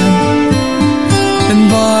Abraham. And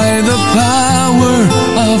by the power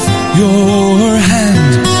of your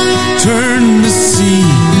hand, turn the sea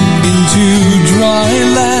into dry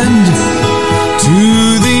land.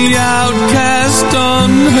 To the outcast on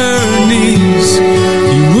her knees,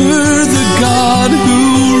 you were the God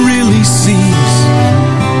who really sees.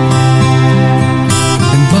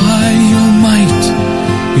 And by your might,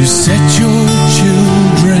 you set your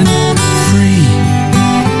children free.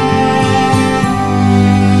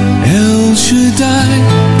 El Shaddai,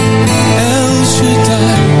 El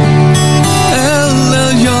Shaddai, El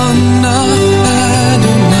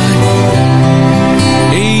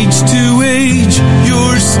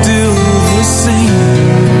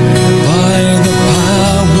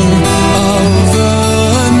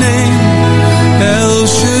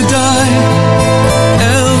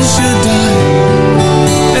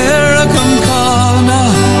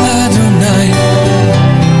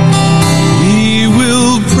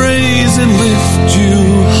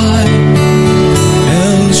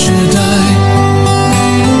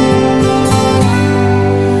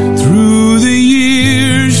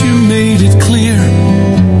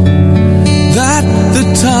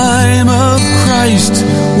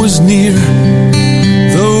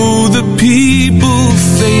Though the people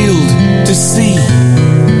failed to see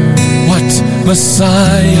what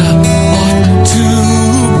Messiah ought to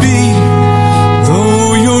be,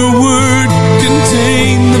 though your word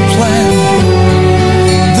contained the plan,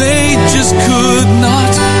 they just could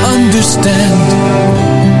not understand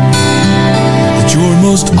that your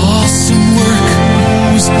most awesome work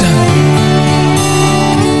was done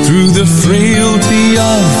through the frailty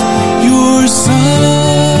of your Son.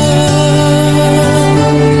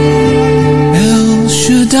 El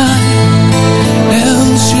Shaddai,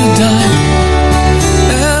 El Shaddai,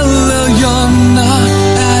 El Elyon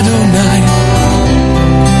Adonai.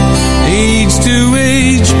 Age to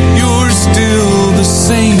age, you're still the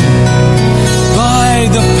same by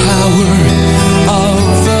the power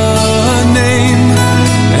of the name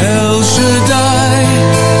El Shaddai,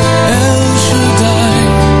 El Shaddai,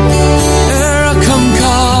 Erekum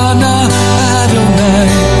Kana Adonai.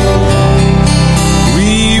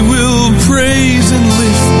 We will praise and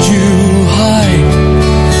lift you high,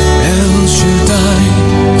 El Shaddai,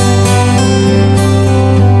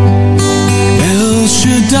 El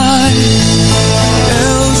Shaddai,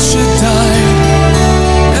 El Shaddai,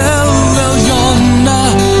 El Elyon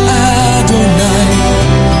Adonai.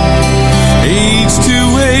 Age to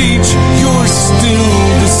age, you're still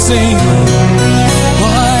the same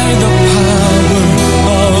by the power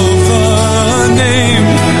of the name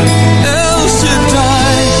El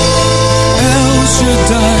Shaddai, El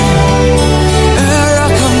Shaddai,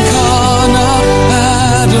 Erekum Kana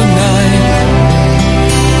Adonai.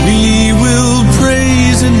 We will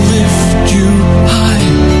praise and lift you high,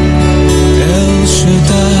 El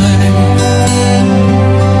Shaddai.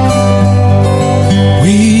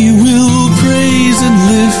 We will praise and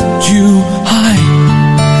lift you high,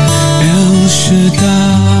 El Shaddai.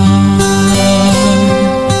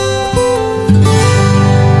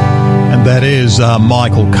 And that is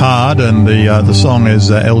Michael Card, and the song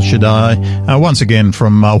is El Shaddai. Once again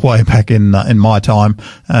from way back in my time,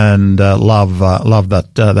 and love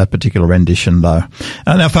that particular rendition though.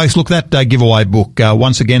 Now, folks, look, that giveaway book.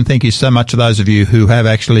 Once again, thank you so much to those of you who have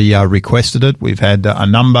actually requested it. We've had a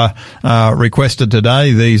number requested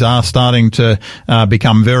today. These are starting to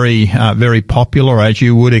become very popular, as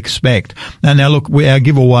you would expect. And now, look, our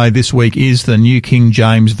giveaway this week is the New King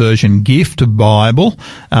James Version Gift Bible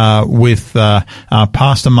with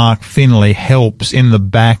Pastor Mark Finley helps in the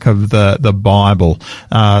back of the Bible.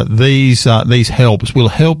 These helps will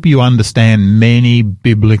help you understand many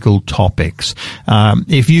biblical topics.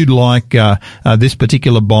 If you'd like this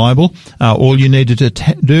particular Bible, all you need to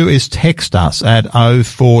do is text us at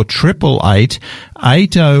 04888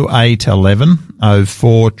 80811,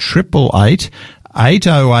 04888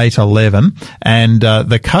 80811, and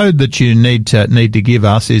the code that you need to give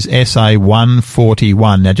us is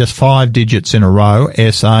SA141. Now, just 5 digits in a row,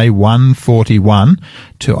 SA141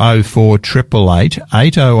 to 04888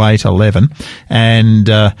 80811, and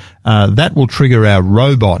that will trigger our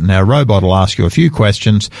robot. And our robot will ask you a few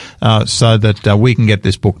questions so that we can get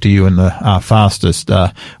this book to you in the fastest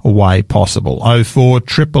way possible.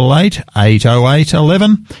 04888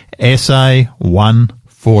 80811,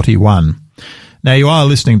 SA141. Now, you are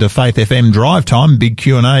listening to Faith FM Drive Time, Big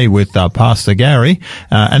Q&A with Pastor Garry.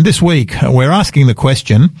 And this week, we're asking the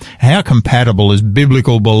question, how compatible is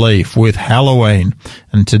biblical belief with Halloween?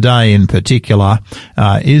 And today in particular,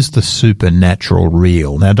 is the supernatural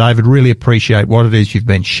real? Now, David, really appreciate what it is you've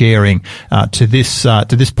been sharing to this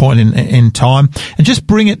point in time. And just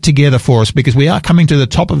bring it together for us, because we are coming to the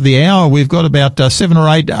top of the hour. We've got about 7 or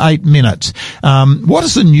 8 minutes. What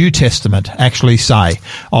does the New Testament actually say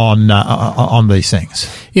on these things?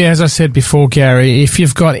 Yeah, as I said before, Garry, if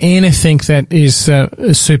you've got anything that is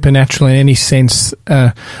supernatural in any sense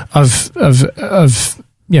of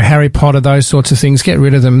Harry Potter, those sorts of things, get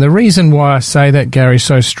rid of them. The reason why I say that, Garry,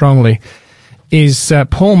 so strongly is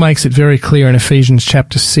Paul makes it very clear in Ephesians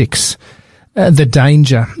chapter 6, the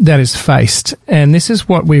danger that is faced. And this is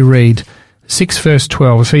what we read, 6 verse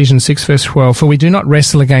 12, Ephesians 6 verse 12, "For we do not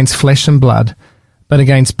wrestle against flesh and blood, but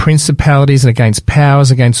against principalities and against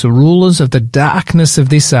powers, against the rulers of the darkness of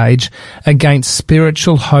this age, against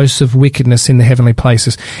spiritual hosts of wickedness in the heavenly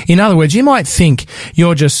places." In other words, you might think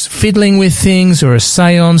you're just fiddling with things or a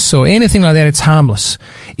seance or anything like that. It's harmless.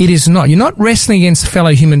 It is not. You're not wrestling against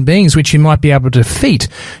fellow human beings, which you might be able to defeat.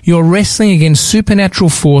 You're wrestling against supernatural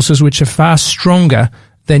forces which are far stronger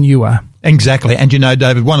than you are. Exactly. And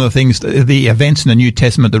David, one of the things, the events in the New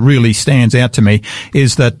Testament that really stands out to me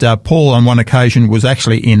is that Paul on one occasion was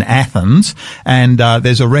actually in Athens, and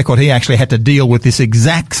there's a record he actually had to deal with this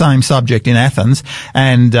exact same subject in Athens.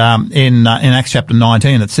 And in Acts chapter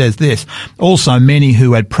 19 it says this: also many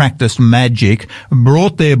who had practiced magic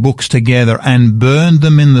brought their books together and burned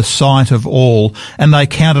them in the sight of all, and they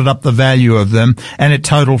counted up the value of them, and it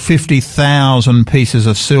totaled 50,000 pieces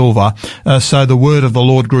of silver. So the word of the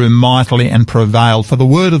Lord grew mightily and prevailed. For the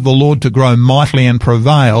word of the Lord to grow mightily and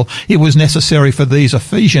prevail, it was necessary for these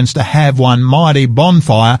Ephesians to have one mighty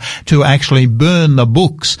bonfire to actually burn the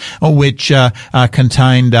books which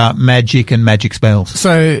contained magic and magic spells.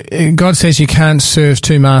 So God says you can't serve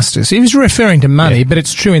two masters. He was referring to money, but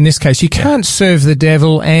it's true in this case. You can't serve the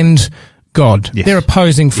devil and God. Yes. They're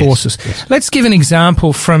opposing forces. Yes. Let's give an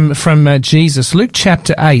example from Jesus. Luke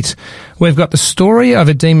chapter 8, we've got the story of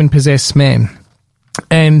a demon-possessed man.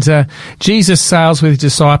 And Jesus sails with his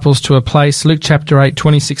disciples to a place, Luke chapter 8,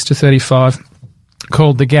 26 to 35,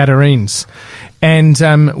 called the Gadarenes. And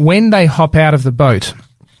when they hop out of the boat,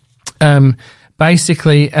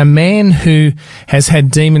 basically a man who has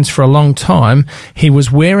had demons for a long time, he was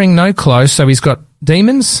wearing no clothes, so he's got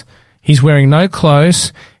demons, he's wearing no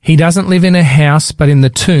clothes, he doesn't live in a house but in the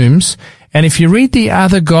tombs. And if you read the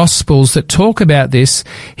other Gospels that talk about this,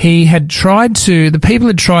 the people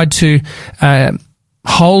had tried to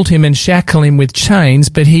hold him and shackle him with chains,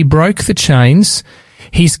 but he broke the chains.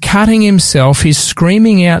 He's cutting himself. He's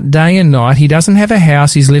screaming out day and night. He doesn't have a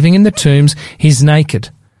house. He's living in the tombs. He's naked.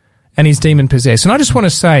 And he's demon-possessed. And I just want to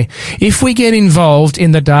say, if we get involved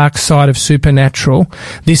in the dark side of supernatural,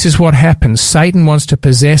 this is what happens. Satan wants to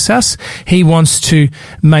possess us. He wants to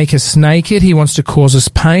make us naked. He wants to cause us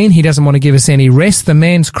pain. He doesn't want to give us any rest. The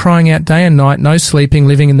man's crying out day and night, no sleeping,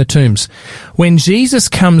 living in the tombs. When Jesus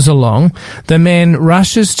comes along, the man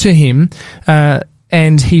rushes to him,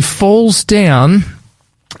 and he falls down.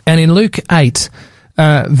 And in Luke 8,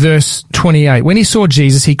 verse 28, when he saw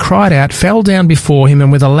Jesus, he cried out, fell down before him,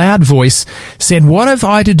 and with a loud voice said, "What have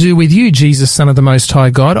I to do with you, Jesus, Son of the Most High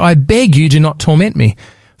God? I beg you, do not torment me."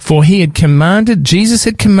 For Jesus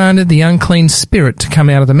had commanded the unclean spirit to come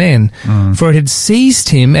out of the man. For it had seized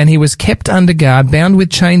him, and he was kept under guard, bound with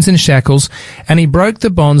chains and shackles, and he broke the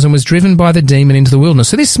bonds and was driven by the demon into the wilderness.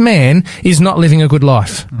 So this man is not living a good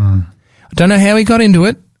life. I don't know how he got into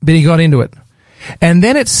it, but he got into it. And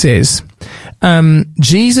then it says,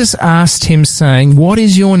 Jesus asked him, saying, "What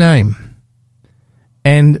is your name?"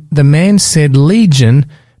 And the man said, "Legion,"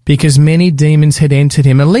 because many demons had entered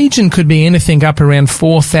him. A legion could be anything up around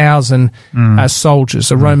 4,000 soldiers,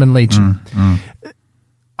 a Roman legion.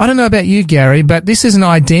 I don't know about you, Gary, but this is an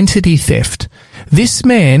identity theft. This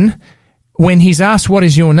man, when he's asked, "What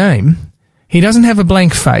is your name?" he doesn't have a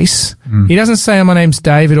blank face. He doesn't say, "Oh, my name's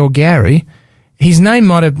David" or Gary. His name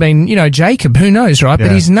might have been, Jacob, who knows, right? Yeah.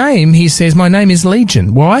 But his name, he says, "My name is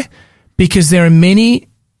Legion." Why? Because there are many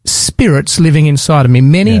spirits living inside of me,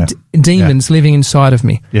 many demons living inside of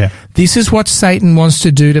me. Yeah. This is what Satan wants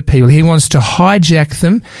to do to people. He wants to hijack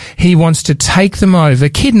them. He wants to take them over,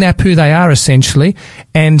 kidnap who they are essentially,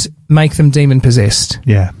 and make them demon-possessed.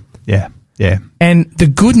 Yeah. And the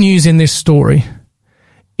good news in this story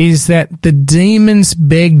is that the demons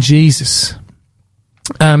begged Jesus.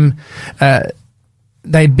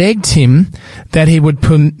 They begged him that he would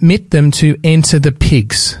permit them to enter the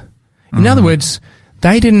pigs. In other words,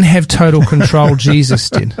 they didn't have total control. Jesus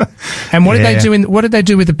did. And what did they do? What did they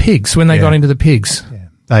do with the pigs when they got into the pigs? Yeah.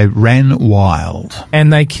 They ran wild.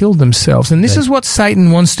 And they killed themselves. And this is what Satan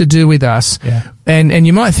wants to do with us. Yeah. And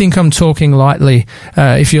you might think I'm talking lightly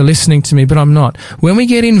if you're listening to me, but I'm not. When we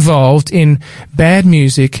get involved in bad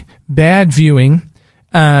music, bad viewing,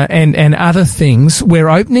 and other things, we're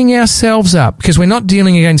opening ourselves up, because we're not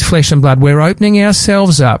dealing against flesh and blood. We're opening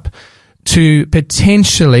ourselves up to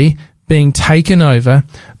potentially being taken over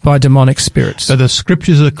by demonic spirits. So the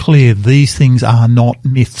scriptures are clear. These things are not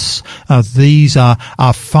myths. These are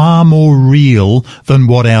far more real than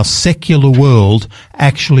what our secular world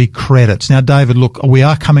actually credits. Now, David, look, we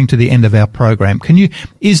are coming to the end of our program.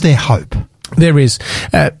 Is there hope? There is.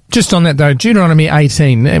 Just on that though, Deuteronomy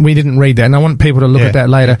 18, and we didn't read that, and I want people to look at that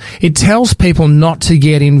later. It tells people not to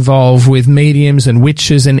get involved with mediums and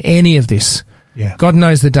witches and any of this. Yeah. God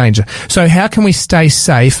knows the danger. So how can we stay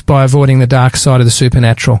safe by avoiding the dark side of the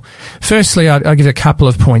supernatural? Firstly, I'll give a couple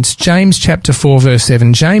of points. James chapter 4 verse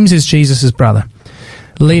 7. James is Jesus' brother,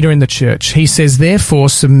 leader in the church. He says, "Therefore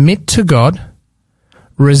submit to God,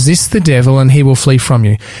 Resist the devil and he will flee from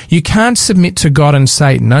you. You can't submit to God and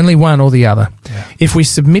Satan, only one or the other. Yeah. If we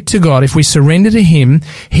submit to God, if we surrender to him,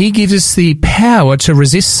 he gives us the power to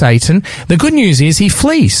resist Satan. The good news is he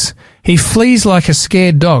flees. He flees like a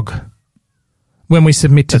scared dog when we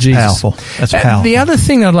submit to Jesus. That's powerful. The other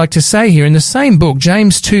thing I'd like to say here, in the same book,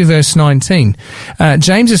 James 2 verse 19,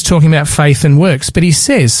 James is talking about faith and works, but he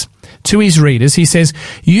says to his readers, he says,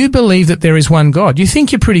 you believe that there is one God. You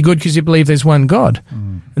think you're pretty good because you believe there's one God.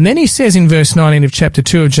 And then he says in verse 19 of chapter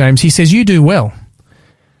 2 of James, he says, you do well.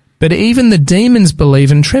 But even the demons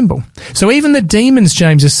believe and tremble. So even the demons,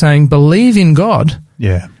 James is saying, believe in God.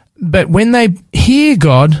 Yeah. But when they hear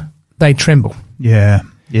God, they tremble. Yeah.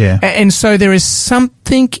 Yeah. And so there is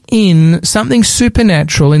something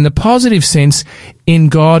supernatural in the positive sense in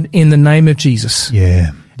God in the name of Jesus.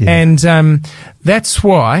 Yeah. And that's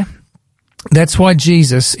why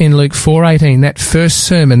Jesus in Luke 4:18, that first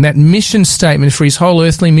sermon, that mission statement for his whole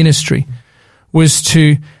earthly ministry, was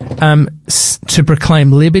to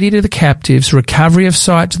proclaim liberty to the captives, recovery of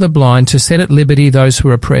sight to the blind, to set at liberty those who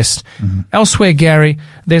are oppressed. Mm-hmm. Elsewhere, Gary,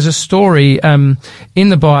 there's a story in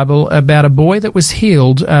the Bible about a boy that was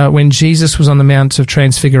healed when Jesus was on the Mount of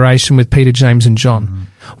Transfiguration with Peter, James, and John. Mm-hmm.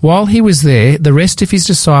 While he was there, the rest of his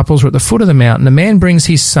disciples were at the foot of the mountain. A man brings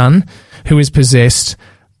his son, who is possessed.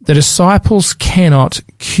 The disciples cannot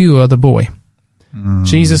cure the boy. Mm.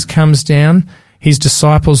 Jesus comes down. His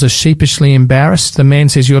disciples are sheepishly embarrassed. The man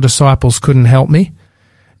says, your disciples couldn't help me.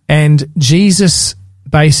 And Jesus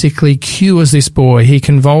basically cures this boy. He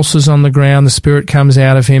convulses on the ground. The spirit comes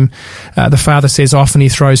out of him. The father says often he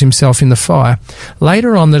throws himself in the fire.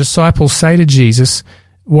 Later on, the disciples say to Jesus,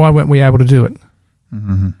 why weren't we able to do it?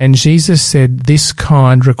 Mm-hmm. And Jesus said, this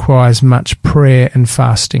kind requires much prayer and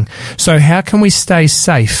fasting. So how can we stay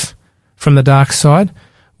safe from the dark side?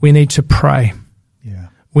 We need to pray. Yeah.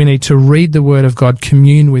 We need to read the Word of God,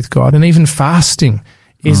 commune with God, and even fasting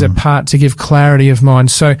is a part to give clarity of mind.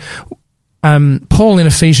 So Paul in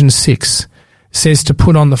Ephesians 6 says to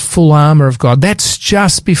put on the full armour of God. That's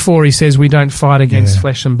just before he says we don't fight against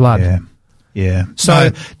flesh and blood. Yeah. Yeah. So,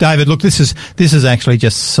 David, look, this is actually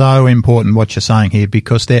just so important what you're saying here,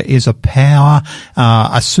 because there is a power,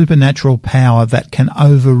 a supernatural power that can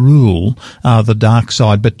overrule the dark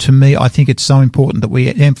side. But to me, I think it's so important that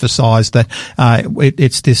we emphasize that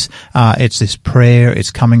it's this prayer,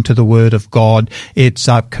 it's coming to the Word of God, it's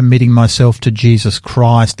committing myself to Jesus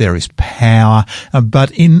Christ. There is power,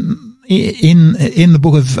 but in the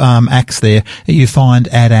book of Acts there, you find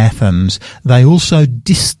at Athens, they also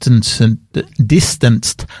distanced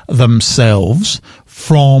themselves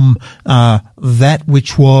from that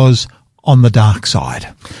which was on the dark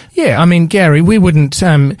side. Yeah, I mean, Gary, we wouldn't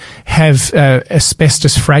have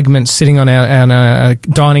asbestos fragments sitting on our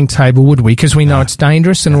dining table, would we? Because we know it's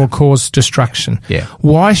dangerous and will cause destruction. Yeah.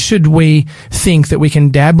 Why should we think that we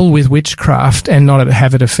can dabble with witchcraft and not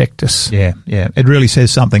have it affect us? Yeah, yeah. It really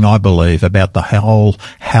says something, I believe, about the whole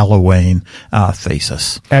Halloween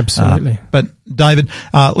thesis. Absolutely. But David,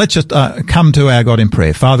 let's just come to our God in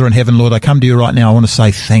prayer. Father in heaven, Lord, I come to you right now. I want to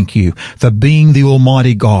say thank you for being the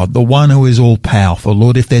Almighty God, the one who is all-powerful.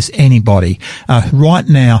 Lord, if there's anybody right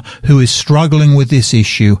now who is struggling with this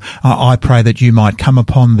issue, I pray that you might come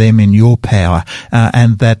upon them in your power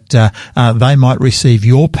and that they might receive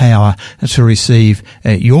your power to receive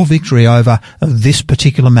your victory over this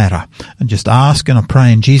particular matter. And just ask and I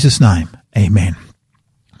pray in Jesus' name. Amen.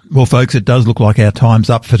 Well, folks, it does look like our time's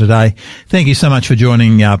up for today. Thank you so much for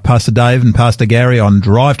joining Pastor Dave and Pastor Garry on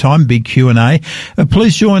Drive Time, Big Q&A.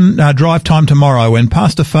 Please join Drive Time tomorrow when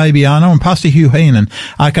Pastor Fabiano and Pastor Hugh Heenan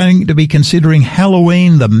are going to be considering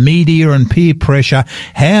Halloween, the media and peer pressure.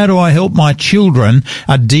 How do I help my children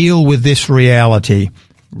deal with this reality?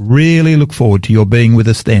 Really look forward to your being with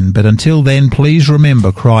us then. But until then, please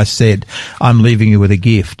remember Christ said, I'm leaving you with a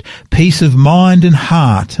gift, peace of mind and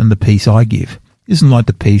heart, and the peace I give isn't like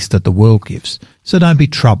the peace that the world gives. So don't be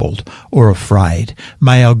troubled or afraid.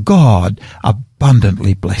 May our God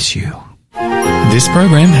abundantly bless you. This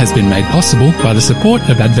program has been made possible by the support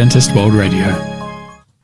of Adventist World Radio.